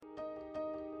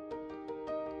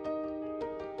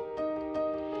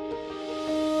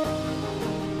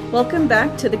Welcome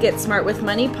back to the Get Smart with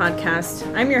Money podcast.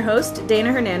 I'm your host,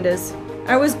 Dana Hernandez.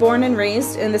 I was born and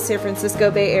raised in the San Francisco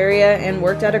Bay Area and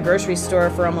worked at a grocery store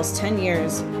for almost 10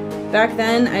 years. Back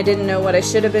then, I didn't know what I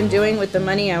should have been doing with the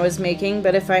money I was making,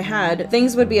 but if I had,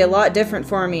 things would be a lot different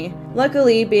for me.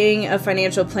 Luckily, being a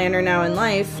financial planner now in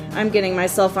life, I'm getting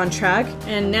myself on track,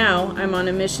 and now I'm on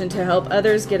a mission to help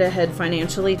others get ahead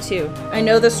financially too. I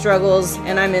know the struggles,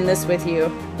 and I'm in this with you.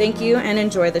 Thank you, and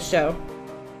enjoy the show.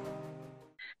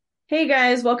 Hey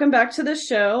guys, welcome back to the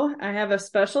show. I have a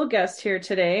special guest here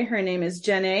today. Her name is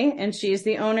Jenay, and she's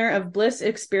the owner of Bliss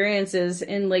Experiences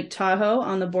in Lake Tahoe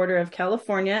on the border of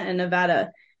California and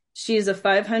Nevada. She's a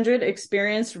 500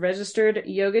 experienced registered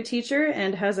yoga teacher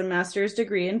and has a master's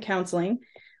degree in counseling.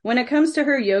 When it comes to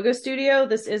her yoga studio,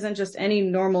 this isn't just any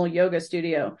normal yoga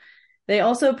studio. They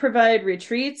also provide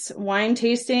retreats, wine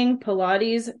tasting,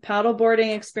 Pilates,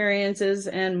 paddleboarding experiences,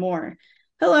 and more.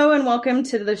 Hello and welcome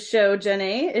to the show,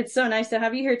 Jenay. It's so nice to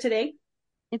have you here today.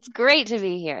 It's great to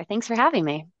be here. Thanks for having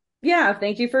me. Yeah,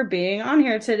 thank you for being on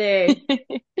here today.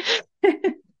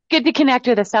 Good to connect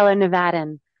with a fellow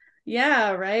Nevadan.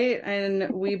 Yeah, right.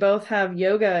 And we both have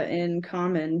yoga in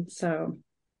common. So,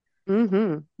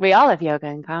 We all have yoga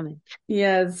in common.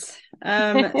 yes.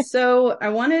 So I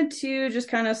wanted to just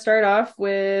kind of start off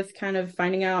with kind of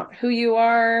finding out who you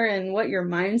are and what your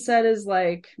mindset is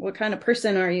like. What kind of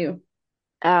person are you?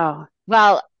 Oh,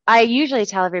 well, I usually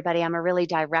tell everybody I'm a really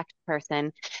direct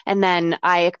person. And then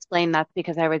I explain that's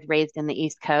because I was raised in the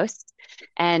East Coast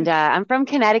and I'm from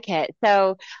Connecticut.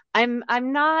 So I'm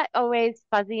not always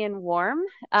fuzzy and warm.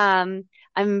 I'm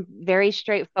very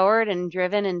straightforward and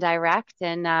driven and direct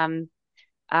and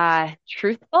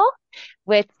truthful,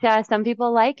 which some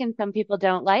people like and some people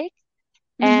don't like.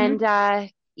 And Mm-hmm.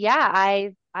 yeah,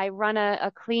 I run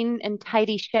a clean and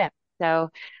tidy ship.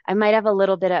 So I might have a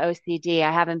little bit of OCD.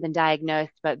 I haven't been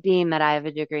diagnosed, but being that I have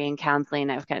a degree in counseling,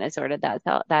 I've kind of sorted that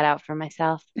out for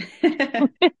myself.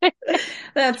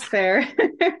 That's fair.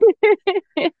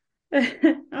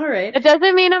 All right. It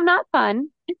doesn't mean I'm not fun.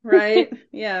 Right.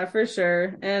 Yeah, for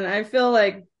sure. And I feel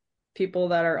like people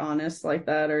that are honest like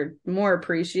that are more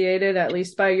appreciated, at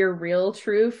least by your real,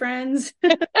 true friends.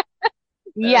 So,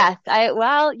 Yes,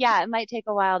 yeah, it might take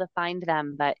a while to find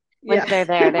them, but once yeah.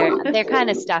 they're there, they're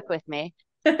kind of stuck with me.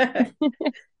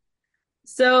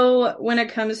 So, when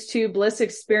it comes to Bliss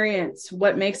experience,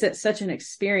 what makes it such an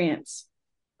experience?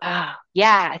 Oh,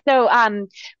 yeah. So,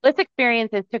 Bliss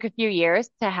experiences took a few years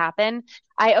to happen.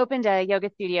 I opened a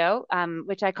yoga studio,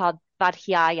 which I called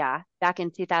Svadhyaya back in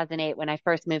 2008 when I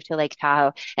first moved to Lake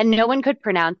Tahoe. And no one could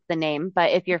pronounce the name, but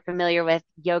if you're familiar with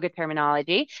yoga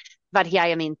terminology,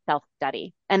 Svadhyaya means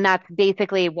self-study. And that's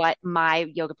basically what my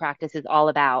yoga practice is all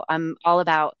about. I'm all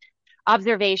about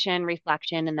observation,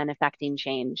 reflection, and then affecting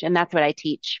change. And that's what I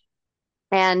teach.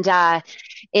 And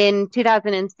in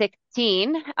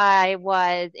 2016, I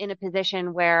was in a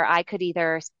position where I could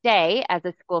either stay as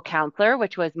a school counselor,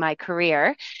 which was my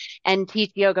career, and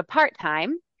teach yoga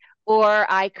part-time, or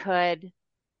I could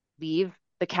leave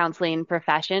the counseling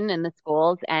profession in the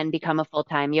schools and become a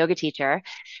full-time yoga teacher.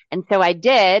 And so I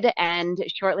did, and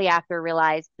shortly after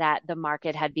realized that the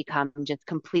market had become just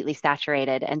completely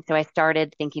saturated. And so I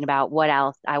started thinking about what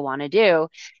else I want to do.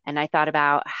 And I thought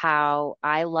about how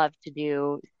I love to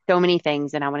do so many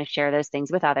things and I want to share those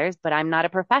things with others, but I'm not a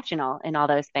professional in all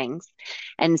those things.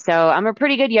 And so I'm a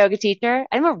pretty good yoga teacher.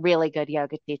 I'm a really good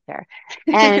yoga teacher.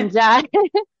 And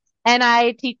and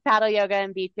I teach paddle yoga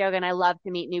and beach yoga, and I love to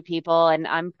meet new people. And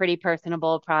I'm pretty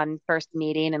personable upon first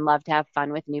meeting and love to have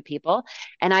fun with new people.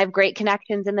 And I have great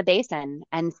connections in the basin.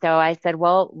 And so I said,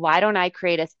 well, why don't I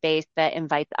create a space that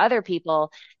invites other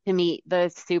people to meet the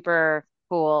super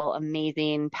cool,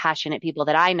 amazing, passionate people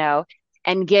that I know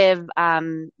and give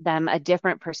them a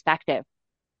different perspective,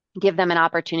 give them an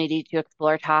opportunity to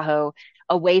explore Tahoe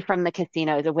away from the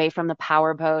casinos, away from the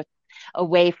power boats,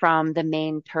 away from the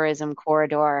main tourism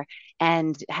corridor,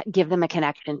 and give them a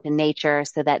connection to nature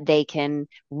so that they can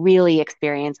really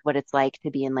experience what it's like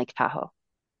to be in Lake Tahoe.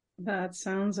 That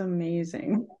sounds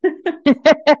amazing.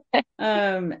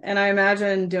 And I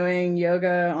imagine doing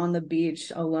yoga on the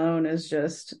beach alone is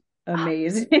just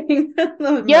amazing.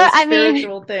 The Yeah, most I mean,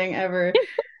 spiritual thing ever.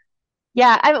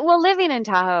 yeah, well, living in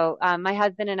Tahoe, my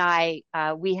husband and I,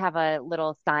 we have a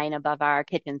little sign above our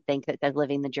kitchen sink that says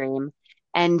living the dream.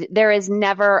 And there is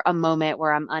never a moment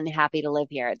where I'm unhappy to live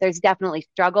here. There's definitely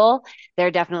struggle. There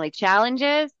are definitely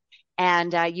challenges,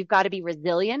 and you've got to be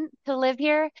resilient to live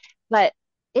here. But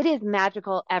it is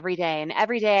magical every day. And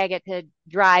every day I get to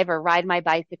drive or ride my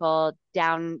bicycle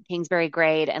down Kingsbury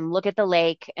Grade and look at the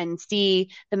lake and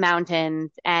see the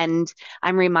mountains. And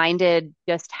I'm reminded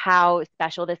just how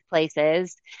special this place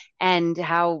is and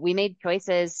how we made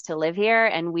choices to live here.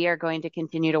 And we are going to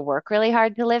continue to work really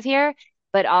hard to live here.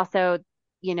 But also,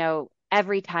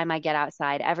 every time I get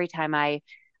outside, every time I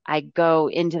go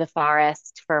into the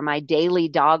forest for my daily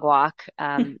dog walk.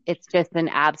 It's just an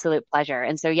absolute pleasure.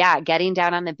 And so, yeah, getting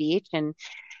down on the beach and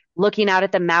looking out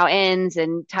at the mountains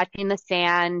and touching the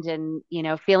sand and,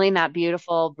 feeling that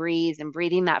beautiful breeze and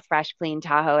breathing that fresh, clean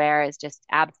Tahoe air is just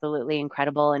absolutely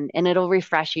incredible. And it'll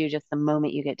refresh you just the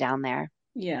moment you get down there.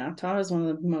 Yeah, Tahoe is one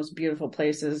of the most beautiful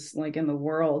places like in the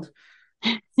world.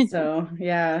 So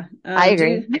yeah. I Do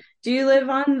agree. you live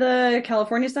on the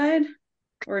California side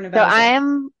or So Nevada side?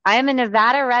 I'm a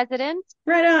Nevada resident.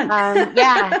 Right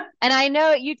Yeah. on. And I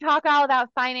know you talk all about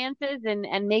finances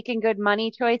and making good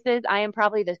money choices. I am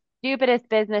probably the stupidest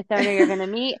business owner you're going to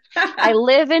meet. I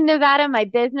live in Nevada. My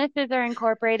businesses are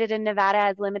incorporated in Nevada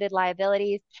as limited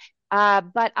liabilities.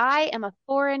 But I am a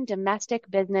foreign domestic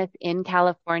business in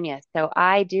California. So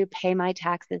I do pay my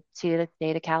taxes to the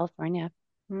state of California.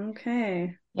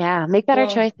 Okay. Yeah. Make better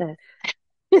Well, choices.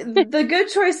 the good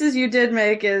choices you did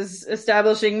make is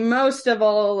establishing most of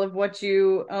all of what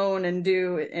you own and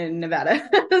do in Nevada.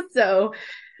 So,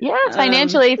 Yeah, um,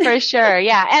 financially for sure.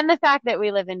 Yeah. And the fact that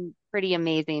we live in pretty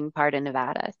amazing part of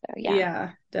Nevada. So yeah.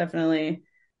 yeah, definitely.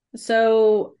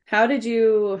 So, how did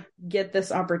you get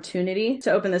this opportunity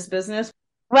to open this business?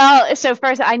 Well, so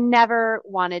first, I never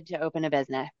wanted to open a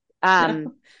business. Um,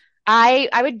 No. I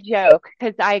would joke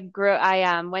because I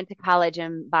went to college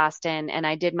in Boston and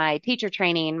I did my teacher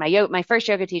training, my first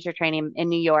yoga teacher training in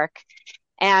New York.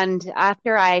 And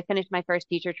after I finished my first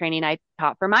teacher training, I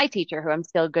taught for my teacher, who I'm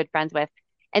still good friends with.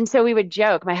 And so we would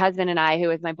joke, my husband and I, who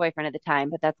was my boyfriend at the time,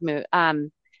 but that's moved. I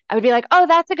would be like, "Oh,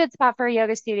 that's a good spot for a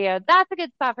yoga studio. That's a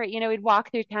good spot for," we'd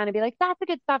walk through town and be like, "That's a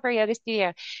good spot for a yoga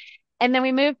studio." And then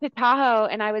we moved to Tahoe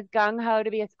and I was gung ho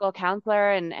to be a school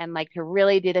counselor and like to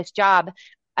really do this job.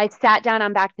 I sat down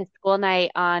on back to school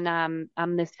night on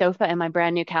the sofa in my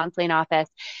brand new counseling office,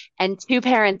 and two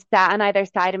parents sat on either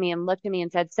side of me and looked at me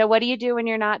and said, "So what do you do when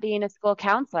you're not being a school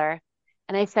counselor?"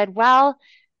 And I said, "Well,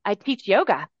 I teach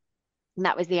yoga." And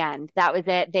that was the end. That was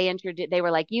it. They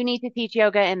were like, "You need to teach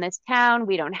yoga in this town.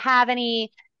 We don't have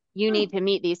any. You need Oh, to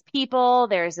meet these people.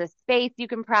 There's a space you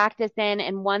can practice in."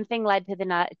 And one thing led to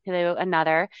to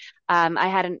another. I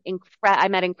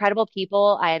met incredible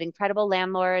people. I had incredible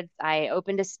landlords. I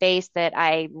opened a space that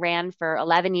I ran for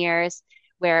 11 years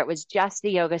where it was just a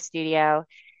yoga studio.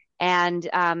 And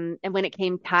when it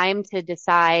came time to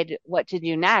decide what to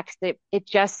do next, it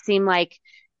just seemed like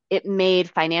it made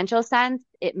financial sense.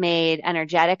 It made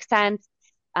energetic sense.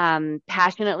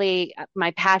 Passionately,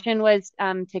 my passion was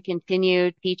to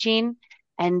continue teaching,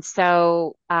 and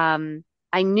so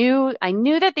I knew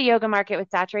that the yoga market was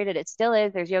saturated. It still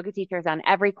is. There's yoga teachers on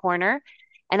every corner,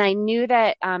 and I knew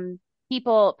that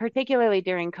people, particularly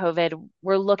during COVID,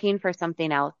 were looking for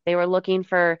something else. They were looking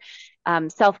for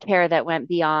self-care that went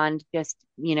beyond just,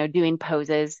 doing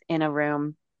poses in a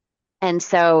room. And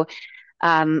so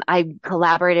I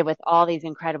collaborated with all these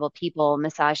incredible people,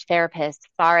 massage therapists,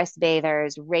 forest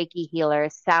bathers, Reiki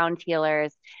healers, sound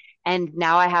healers. And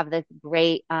now I have this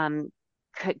great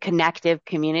connective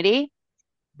community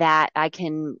that I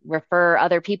can refer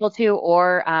other people to,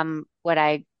 or what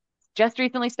I just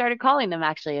recently started calling them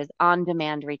actually is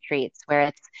on-demand retreats, where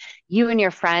it's you and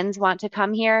your friends want to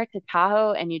come here to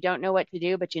Tahoe and you don't know what to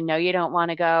do, but you don't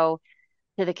want to go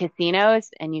to the casinos,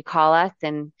 and you call us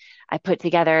and I put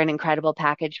together an incredible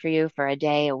package for you for a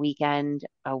day, a weekend,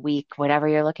 a week, whatever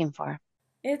you're looking for.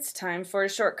 it's time for a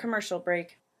short commercial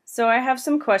break. So, I have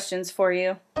some questions for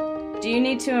you. Do you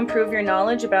need to improve your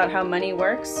knowledge about how money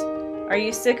works? Are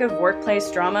you sick of workplace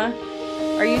drama?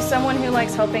 Are you someone who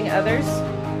likes helping others?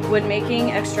 Would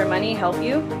making extra money help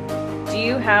you? Do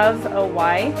you have a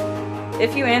why?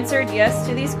 If you answered yes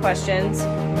to these questions,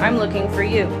 I'm looking for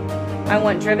you. I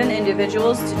want driven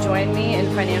individuals to join me in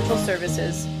financial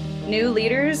services. New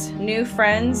leaders, new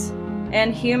friends,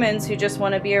 and humans who just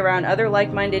want to be around other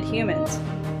like-minded humans.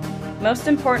 Most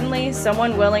importantly,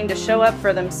 someone willing to show up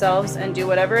for themselves and do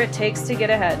whatever it takes to get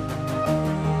ahead.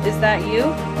 Is that you?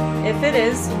 If it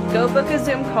is, go book a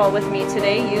Zoom call with me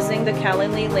today using the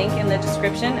Calendly link in the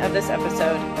description of this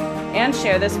episode. And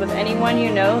share this with anyone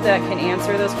you know that can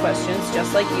answer those questions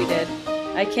just like you did.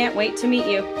 I can't wait to meet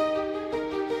you.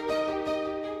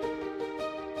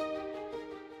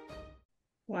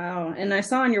 Wow. And I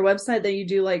saw on your website that you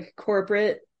do like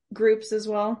corporate groups as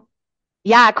well.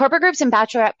 Yeah, corporate groups and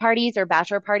bachelorette parties or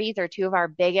bachelor parties are two of our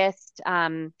biggest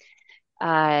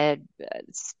uh,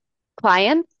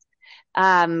 clients.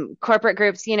 Corporate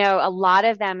groups, a lot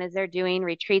of them as they're doing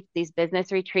retreats, these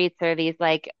business retreats or these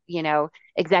like,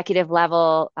 executive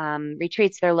level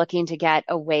retreats, they're looking to get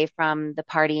away from the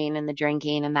partying and the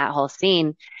drinking and that whole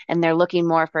scene. And they're looking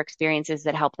more for experiences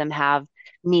that help them have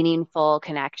meaningful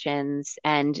connections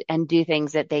and do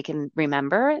things that they can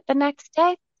remember the next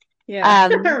day. Yeah,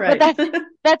 But right.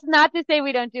 that's not to say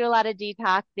we don't do a lot of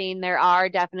detoxing. There are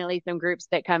definitely some groups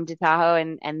that come to Tahoe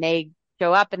and they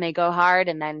show up and they go hard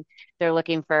and then they're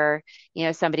looking for,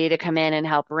 somebody to come in and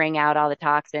help wring out all the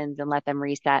toxins and let them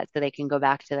reset so they can go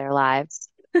back to their lives.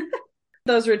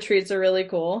 Those retreats are really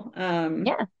cool.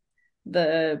 Yeah.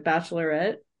 The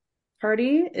bachelorette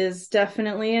party is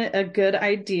definitely a good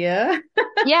idea.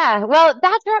 Yeah. Well,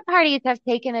 bachelorette parties have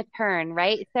taken a turn,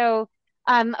 right? So,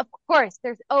 of course,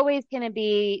 there's always going to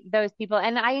be those people,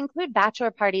 and I include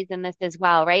bachelor parties in this as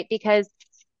well, right? Because,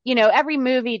 every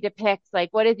movie depicts like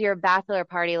what does your bachelor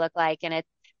party look like? And it's,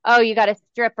 oh, you got a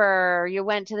stripper, or you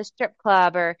went to the strip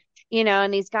club, or,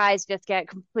 and these guys just get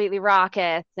completely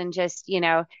raucous and just,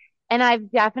 and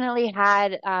I've definitely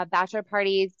had bachelor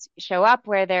parties show up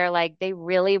where they're like, they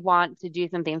really want to do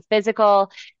something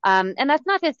physical. And that's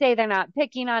not to say they're not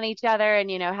picking on each other and,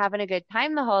 having a good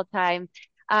time the whole time.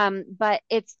 But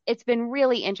it's been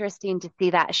really interesting to see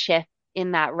that shift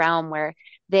in that realm where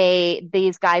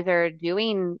these guys are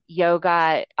doing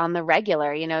yoga on the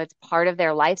regular, it's part of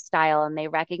their lifestyle and they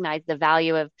recognize the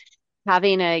value of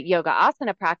having a yoga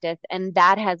asana practice. And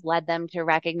that has led them to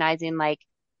recognizing like,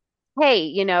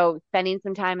 hey, spending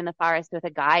some time in the forest with a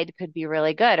guide could be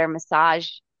really good, or massage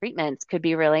treatments could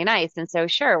be really nice. And so,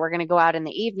 sure, we're going to go out in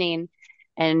the evening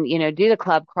and, do the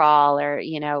club crawl or,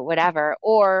 whatever.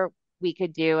 Or we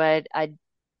could do a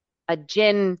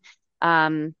gin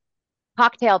um,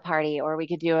 cocktail party, or we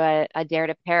could do a dare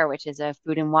to pair, which is a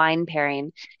food and wine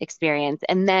pairing experience.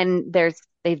 And then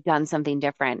they've done something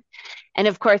different. And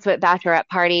of course, with bachelorette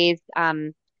parties,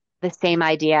 the same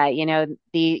idea,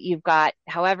 you've got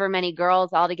however many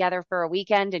girls all together for a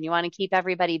weekend and you want to keep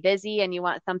everybody busy and you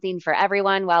want something for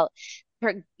everyone. Well,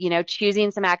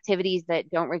 choosing some activities that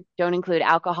don't include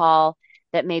alcohol,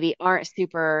 that maybe aren't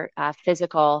super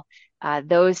physical.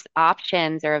 Those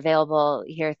options are available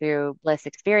here through Bliss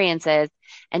Experiences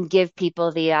and give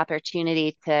people the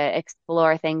opportunity to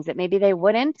explore things that maybe they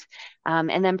wouldn't.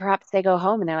 And then perhaps they go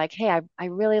home and they're like, hey, I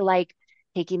really like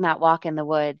taking that walk in the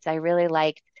woods. I really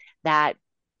like that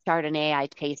Chardonnay I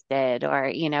tasted,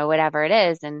 or, whatever it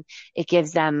is. And it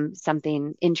gives them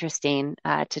something interesting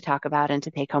to talk about and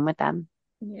to take home with them.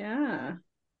 Yeah.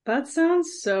 That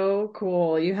sounds so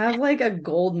cool. You have like a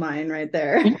gold mine right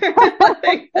there.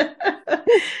 Like,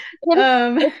 It,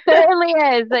 um, it certainly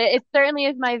is. It certainly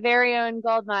is my very own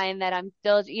gold mine that I'm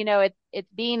still, it's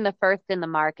being the first in the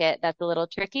market that's a little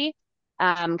tricky,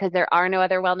 because there are no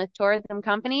other wellness tourism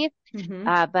companies.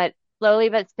 mhm. But slowly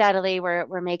but steadily,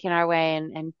 we're making our way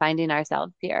and finding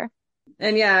ourselves here.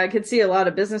 And yeah, I could see a lot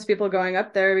of business people going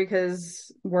up there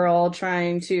because we're all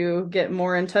trying to get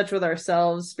more in touch with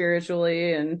ourselves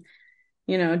spiritually and,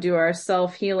 do our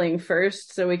self-healing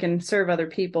first so we can serve other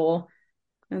people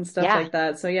and stuff Yeah. like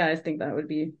that. So yeah, I think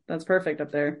that's perfect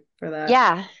up there for that.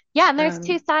 Yeah. Yeah. And there's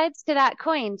two Um, sides to that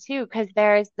coin too, because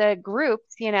there's the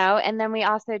groups, and then we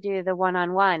also do the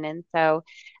one-on-one. And so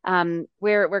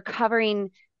we're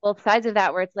covering both sides of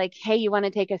that where it's like, hey, you want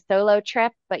to take a solo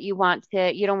trip, but you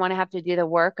don't want to have to do the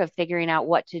work of figuring out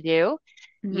what to do.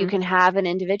 You mhm. can have an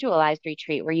individualized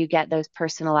retreat where you get those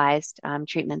personalized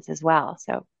treatments as well.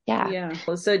 So yeah.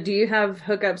 Yeah. So do you have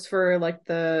hookups for like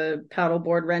the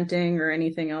paddleboard renting or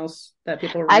anything else that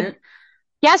people I rent?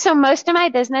 Yeah, so most of my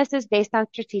business is based on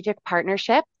strategic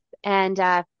partnerships. And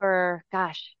for,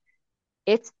 gosh,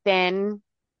 it's been,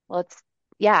 well,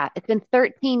 it's been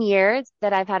 13 years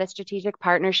that I've had a strategic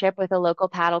partnership with a local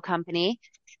paddle company.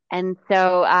 And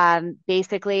so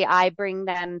basically, I bring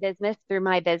them business through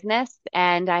my business,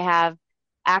 and I have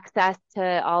access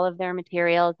to all of their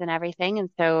materials and everything. And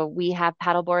so we have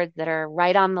paddle boards that are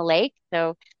right on the lake.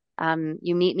 So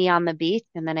you meet me on the beach,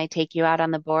 and then I take you out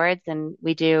on the boards, and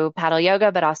we do paddle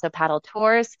yoga, but also paddle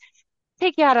tours.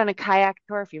 Take you out on a kayak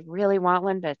tour if you really want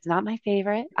one, but it's not my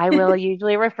favorite. I will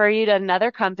usually refer you to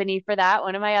another company for that,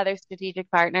 one of my other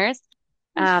strategic partners.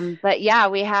 But yeah,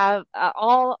 we have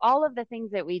all of the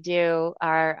things that we do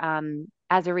are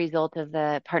as a result of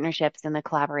the partnerships and the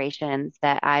collaborations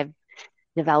that I've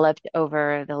developed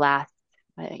over the last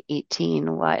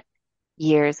 18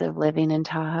 years of living in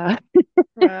Tahoe.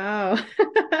 Wow.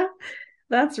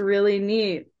 That's really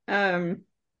neat.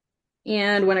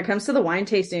 And when it comes to the wine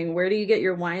tasting, where do you get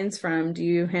your wines from? Do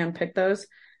you hand pick those?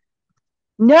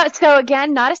 No, so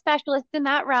again, not a specialist in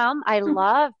that realm. I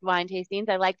love wine tastings.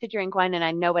 I like to drink wine and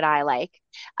I know what I like.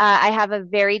 I have a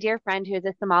very dear friend who is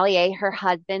a sommelier. Her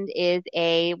husband is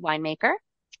a winemaker,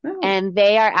 Oh. and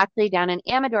they are actually down in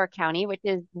Amador County, which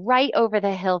is right over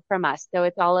the hill from us. So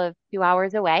it's all of 2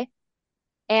 hours away.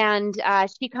 And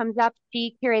she comes up,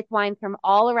 she curates wines from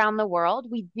all around the world.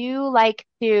 We do like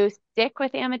to stick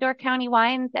with Amador County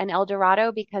wines and El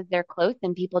Dorado because they're close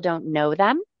and people don't know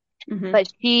them. Hmm.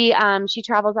 But she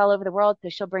travels all over the world, so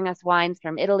she'll bring us wines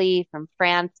from Italy, from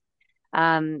France,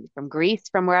 from Greece,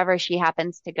 from wherever she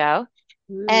happens to go.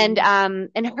 Ooh. And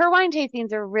her wine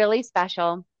tastings are really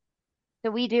special. So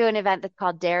we do an event that's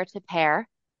called Dare to Pair,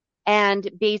 and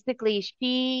basically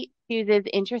she chooses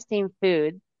interesting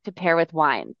foods to pair with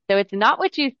wine. So it's not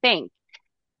what you think.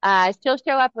 She'll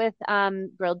show up with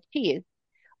grilled cheese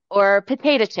or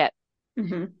potato chips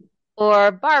Hmm.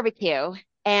 or barbecue,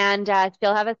 and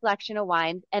she'll have a selection of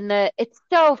wines. And it's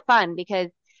so fun because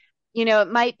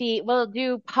it might be, we'll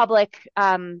do public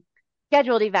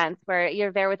scheduled events where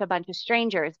you're there with a bunch of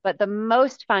strangers, but the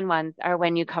most fun ones are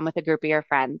when you come with a group of your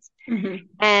friends Hmm.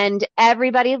 and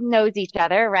everybody knows each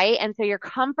other, right? And so you're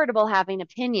comfortable having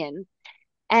opinions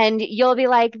and you'll be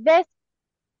like, this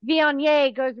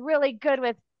Viognier goes really good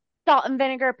with salt and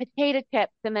vinegar potato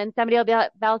chips. And then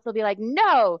else will be like,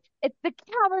 no, it's the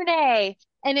Cabernet.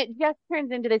 And it just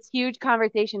turns into this huge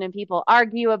conversation and people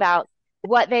argue about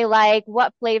what they like,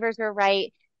 what flavors are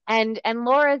right. And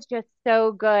Laura's just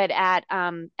so good at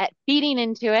feeding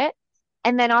into it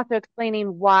and then also explaining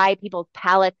why people's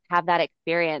palates have that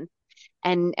experience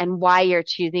and why you're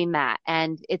choosing that.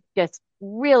 And it's just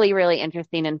really, really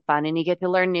interesting and fun. And you get to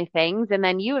learn new things. And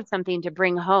then you have something to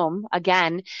bring home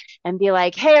again and be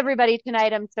like, hey, everybody,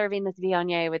 tonight I'm serving this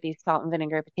Viognier with these salt and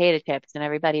vinegar potato chips. And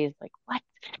everybody's like, what?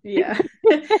 Yeah.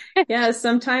 Yeah,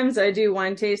 sometimes I do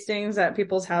wine tastings at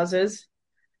people's houses.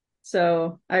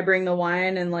 So I bring the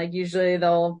wine and like usually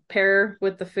they'll pair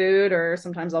with the food or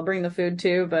sometimes I'll bring the food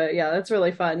too. But yeah, that's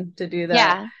really fun to do that.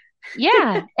 Yeah.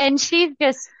 Yeah. And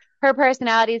her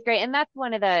personality is great. And that's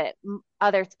one of the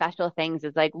other special things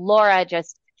is like Laura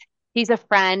just, she's a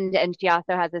friend and she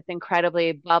also has this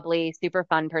incredibly bubbly, super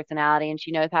fun personality and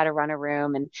she knows how to run a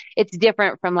room. And it's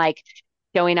different from like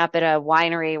showing up at a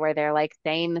winery where they're like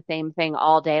saying the same thing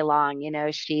all day long.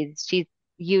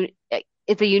 You,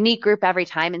 it's a unique group every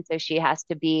time. And so she has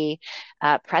to be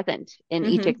present in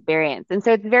each Hmm. experience. And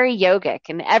so it's very yogic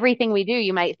and everything we do,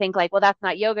 you might think like, well, that's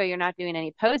not yoga. You're not doing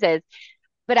any poses.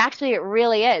 But actually, it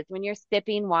really is. When you're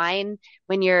sipping wine,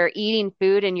 when you're eating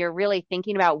food and you're really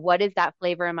thinking about what is that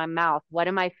flavor in my mouth? What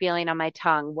am I feeling on my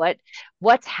tongue?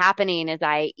 What's happening as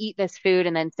I eat this food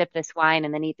and then sip this wine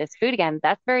and then eat this food again?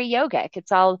 That's very yogic.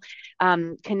 It's all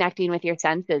connecting with your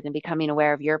senses and becoming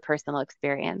aware of your personal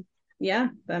experience. Yeah,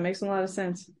 that makes a lot of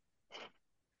sense.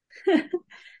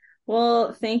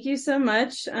 Well, thank you so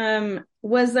much.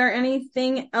 Was there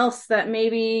anything else that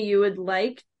maybe you would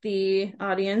like the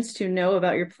audience to know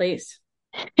about your place?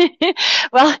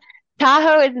 Well,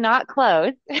 Tahoe is not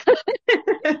closed.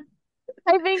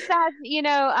 I think that,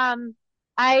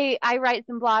 I write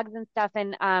some blogs and stuff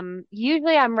and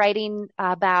usually I'm writing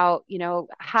about,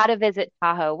 how to visit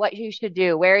Tahoe, what you should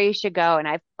do, where you should go. And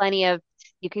I have plenty of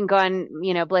you can go on,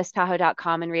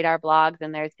 blisstahoe.com and read our blogs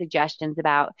and there's suggestions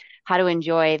about how to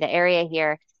enjoy the area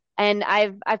here. And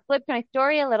I've flipped my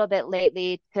story a little bit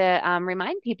lately to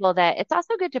remind people that it's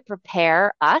also good to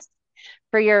prepare us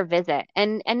for your visit.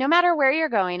 And no matter where you're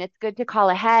going, it's good to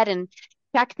call ahead and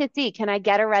check to see, can I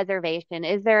get a reservation?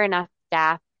 Is there enough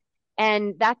staff?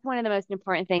 And that's one of the most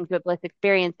important things with Bliss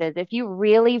experiences. If you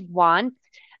really want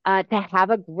to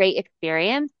have a great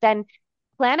experience, then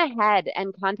plan ahead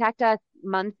and contact us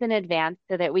months in advance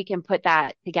so that we can put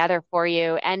that together for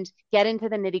you and get into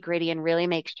the nitty gritty and really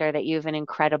make sure that you have an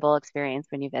incredible experience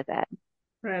when you visit.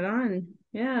 Right on.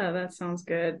 Yeah, that sounds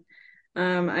good.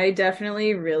 I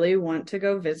definitely really want to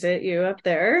go visit you up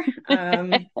there.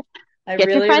 I Get your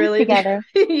really, friends really do. together.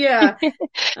 Yeah.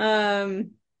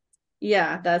 Um,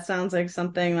 yeah, that sounds like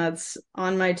something that's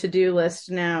on my to-do list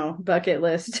now, bucket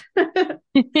list.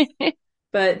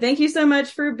 But thank you so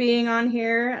much for being on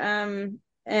here.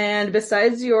 And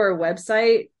besides your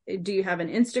website, do you have an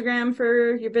Instagram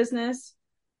for your business?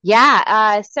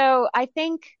 Yeah. So I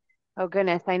think, oh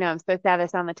goodness, I know I'm supposed to have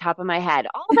this on the top of my head.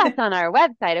 All that's on our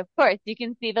website, of course. You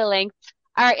can see the links.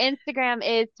 Our Instagram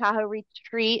is Tahoe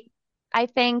Retreat, I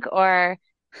think, or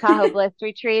Tahoe Bliss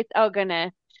Retreats. Oh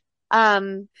goodness.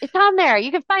 It's on there.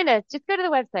 You can find us. Just go to the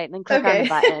website and then click on the Okay.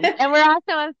 button. And we're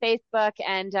also on Facebook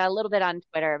and a little bit on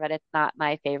Twitter, but it's not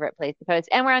my favorite place to post.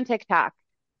 And we're on TikTok.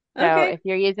 So Okay. if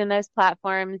you're using those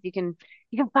platforms, you can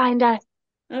find us.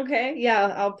 Okay.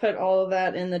 Yeah, I'll put all of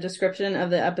that in the description of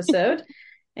the episode.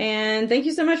 And thank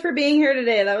you so much for being here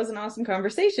today. That was an awesome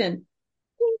conversation.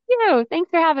 Thank you. Thanks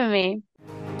for having me.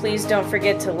 Please don't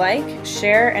forget to like,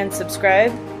 share, and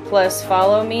subscribe. Plus,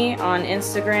 follow me on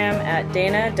Instagram at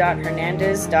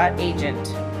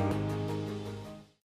dana.hernandez.agent.